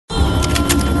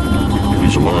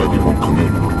he's alive, he won't come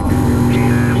in.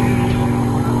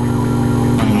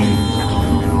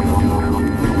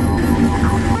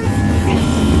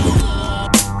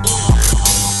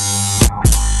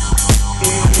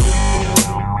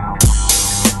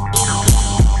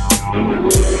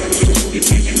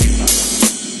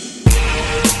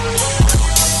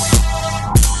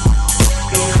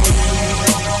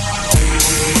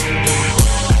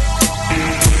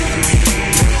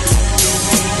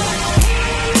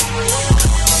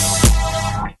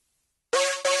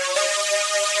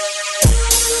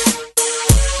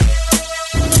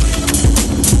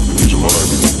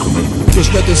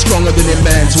 There's nothing stronger than a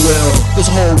man's will. This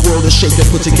whole world is shaken,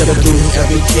 put together through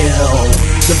every kill.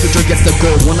 The victor gets the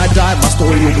gold. When I die, my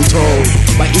story will be told.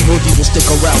 My evil deeds will stick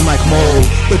around like mold.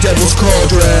 The devil's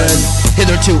cauldron.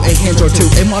 Hitherto, a hint or two,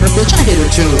 a modern bitch I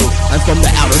hitherto. I'm from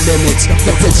the outer limits,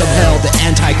 the prince of hell, the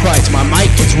antichrist. My mic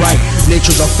is right,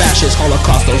 nature's a fascist,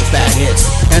 holocaust those bad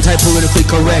hits. Anti-politically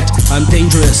correct, I'm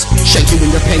dangerous. Shake you in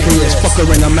your pancreas, fuck her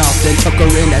in the mouth, then tuck her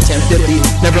in at 1050.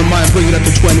 Never mind, bring it up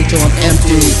to 20 till I'm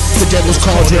empty. The devil's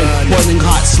cauldron, boiling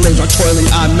hot, slaves are toiling,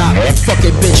 I'm not a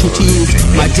fucking bitch who teased.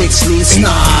 My dick sneeze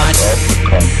snot. The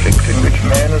conflict in which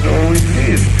man has always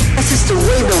lived. That's just the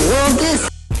way the world is.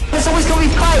 There's always gonna be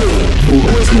fighting.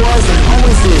 Always was and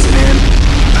always is, man.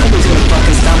 Nobody's gonna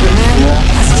fucking stop it, man.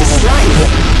 That's just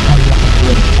life.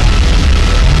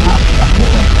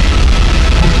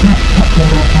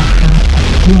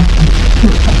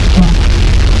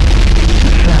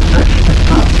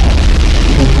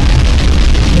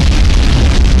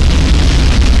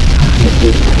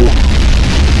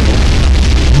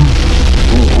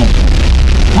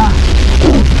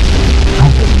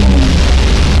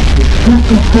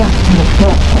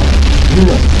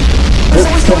 There's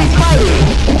always gonna be fighting.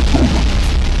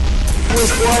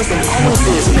 Always was and always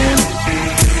is, man.